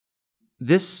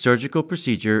This surgical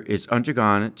procedure is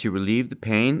undergone to relieve the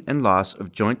pain and loss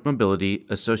of joint mobility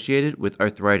associated with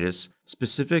arthritis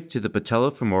specific to the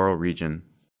patellofemoral region.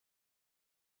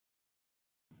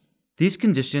 These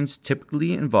conditions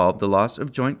typically involve the loss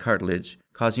of joint cartilage,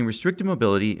 causing restricted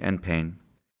mobility and pain.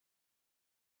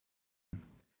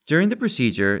 During the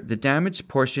procedure, the damaged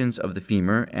portions of the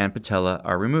femur and patella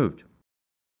are removed.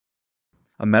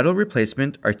 A metal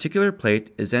replacement articular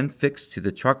plate is then fixed to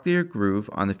the trochlear groove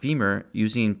on the femur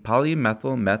using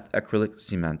polymethyl methacrylic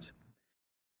cement.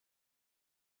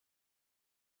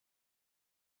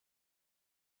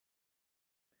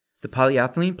 The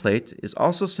polyethylene plate is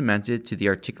also cemented to the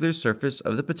articular surface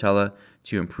of the patella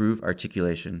to improve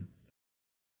articulation.